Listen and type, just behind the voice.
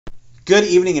Good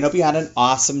evening and hope you had an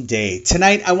awesome day.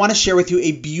 Tonight, I want to share with you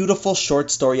a beautiful short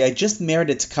story I just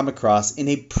merited to come across in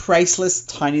a priceless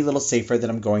tiny little sefer that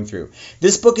I'm going through.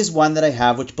 This book is one that I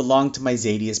have which belonged to my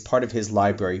Zadie as part of his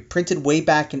library, printed way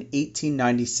back in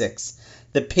 1896.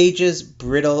 The pages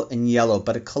brittle and yellow,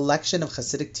 but a collection of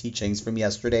Hasidic teachings from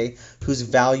yesterday whose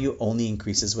value only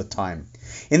increases with time.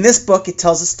 In this book, it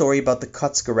tells a story about the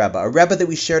Kotzker Rebbe, a Rebbe that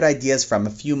we shared ideas from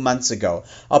a few months ago.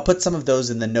 I'll put some of those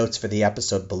in the notes for the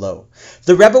episode below.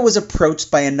 The Rebbe was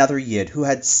approached by another Yid who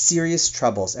had serious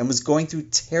troubles and was going through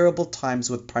terrible times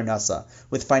with Parnassa,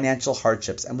 with financial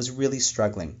hardships, and was really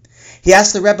struggling. He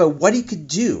asked the Rebbe what he could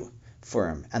do for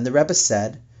him, and the Rebbe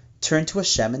said, "Turn to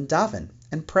Hashem and daven,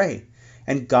 and pray,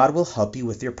 and God will help you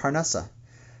with your Parnassa."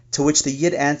 To which the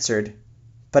Yid answered,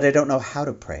 "But I don't know how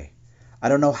to pray. I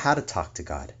don't know how to talk to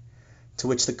God." To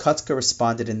which the Kotzker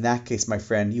responded, "In that case, my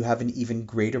friend, you have an even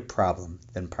greater problem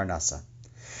than Parnassa."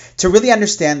 To really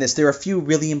understand this, there are a few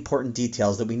really important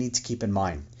details that we need to keep in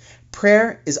mind.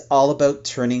 Prayer is all about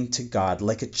turning to God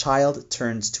like a child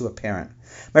turns to a parent.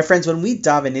 My friends, when we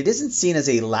daven, it isn't seen as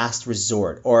a last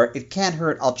resort or "it can't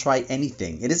hurt, I'll try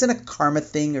anything." It isn't a karma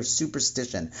thing or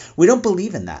superstition. We don't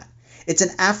believe in that. It's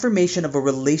an affirmation of a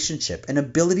relationship, an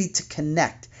ability to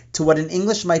connect to what in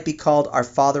English might be called our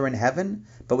Father in Heaven,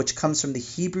 but which comes from the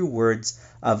Hebrew words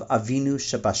of Avinu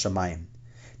Shebashamayim.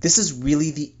 This is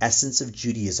really the essence of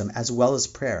Judaism as well as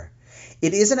prayer.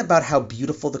 It isn't about how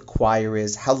beautiful the choir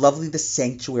is, how lovely the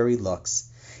sanctuary looks.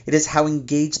 It is how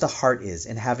engaged the heart is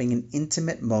in having an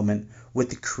intimate moment with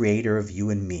the Creator of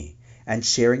you and me, and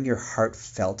sharing your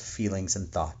heartfelt feelings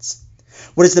and thoughts.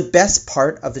 What is the best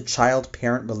part of the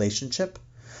child-parent relationship?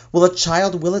 Well, a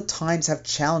child will at times have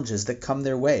challenges that come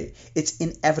their way. It's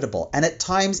inevitable, and at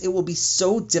times it will be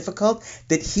so difficult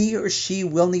that he or she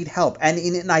will need help. And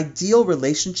in an ideal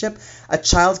relationship, a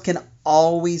child can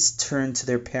always turn to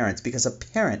their parents, because a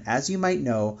parent, as you might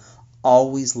know,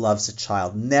 always loves a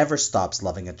child, never stops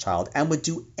loving a child, and would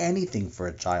do anything for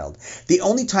a child. The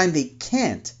only time they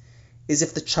can't is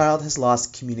if the child has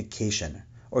lost communication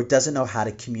or doesn't know how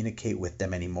to communicate with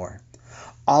them anymore.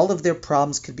 All of their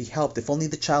problems could be helped if only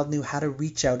the child knew how to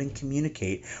reach out and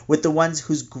communicate with the ones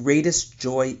whose greatest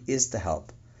joy is to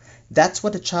help. That's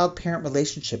what a child-parent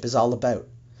relationship is all about.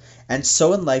 And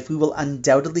so in life, we will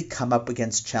undoubtedly come up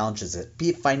against challenges, be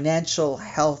it financial,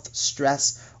 health,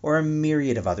 stress, or a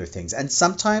myriad of other things. And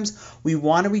sometimes we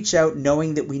want to reach out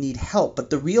knowing that we need help, but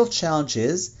the real challenge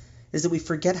is that we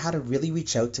forget how to really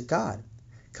reach out to God.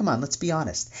 Come on, let's be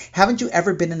honest. Haven't you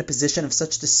ever been in a position of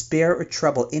such despair or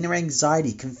trouble, inner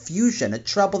anxiety, confusion, a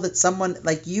trouble that someone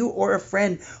like you or a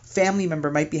friend, family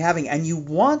member might be having, and you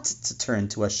want to turn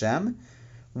to Hashem,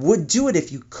 would do it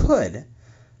if you could,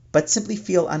 but simply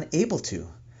feel unable to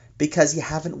because you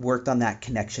haven't worked on that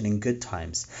connection in good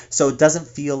times, so it doesn't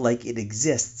feel like it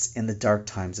exists in the dark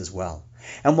times as well.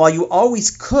 And while you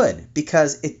always could,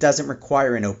 because it doesn't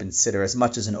require an open sitter as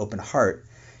much as an open heart,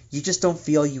 you just don't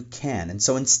feel you can. And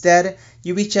so instead,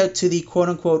 you reach out to the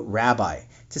quote-unquote rabbi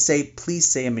to say, "Please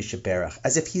say a Mishaberach,"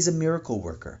 as if he's a miracle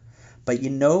worker. But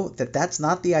you know that that's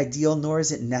not the ideal, nor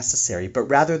is it necessary, but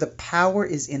rather the power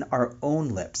is in our own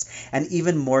lips, and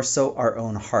even more so our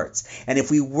own hearts. And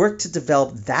if we work to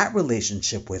develop that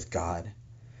relationship with God,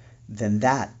 then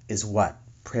that is what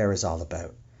prayer is all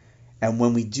about. And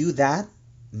when we do that,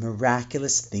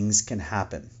 miraculous things can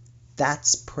happen.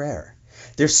 That's prayer.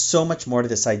 There's so much more to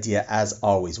this idea, as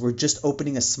always. We're just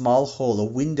opening a small hole, a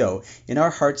window in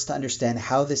our hearts to understand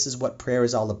how this is what prayer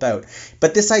is all about.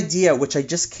 But this idea, which I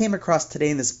just came across today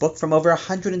in this book from over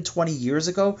 120 years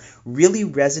ago, really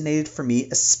resonated for me,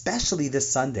 especially this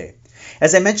Sunday.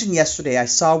 As I mentioned yesterday, I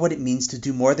saw what it means to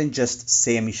do more than just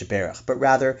say a Mishaberach, but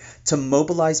rather to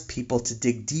mobilize people to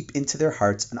dig deep into their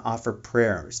hearts and offer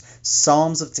prayers,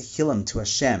 psalms of Tehillim to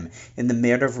Hashem in the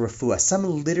Mer of Refuah,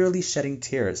 some literally shedding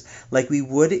tears, like we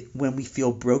would when we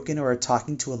feel broken or are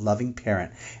talking to a loving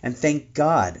parent. And thank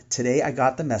God, today I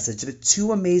got the message that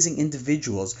two amazing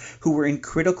individuals who were in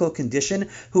critical condition,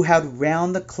 who had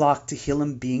round-the-clock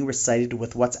Tehillim being recited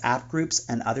with WhatsApp groups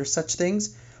and other such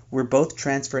things, were both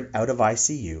transferred out of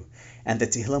ICU, and the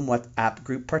Tehillim WhatsApp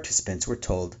group participants were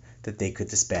told that they could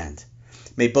disband.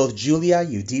 May both Julia,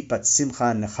 Yudit Bat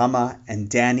Simcha Nechama, and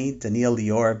Danny, Daniel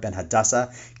Lior Ben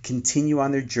Hadassah continue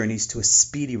on their journeys to a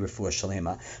speedy refuah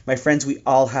shalema. My friends, we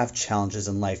all have challenges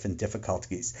in life and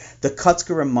difficulties. The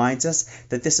Kotzker reminds us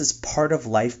that this is part of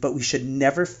life, but we should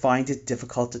never find it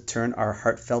difficult to turn our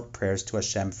heartfelt prayers to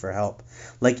Hashem for help.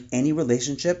 Like any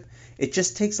relationship, it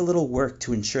just takes a little work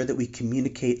to ensure that we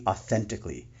communicate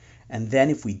authentically. And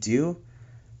then if we do,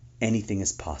 anything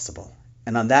is possible.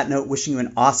 And on that note, wishing you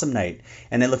an awesome night,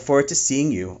 and I look forward to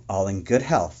seeing you all in good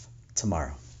health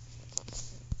tomorrow.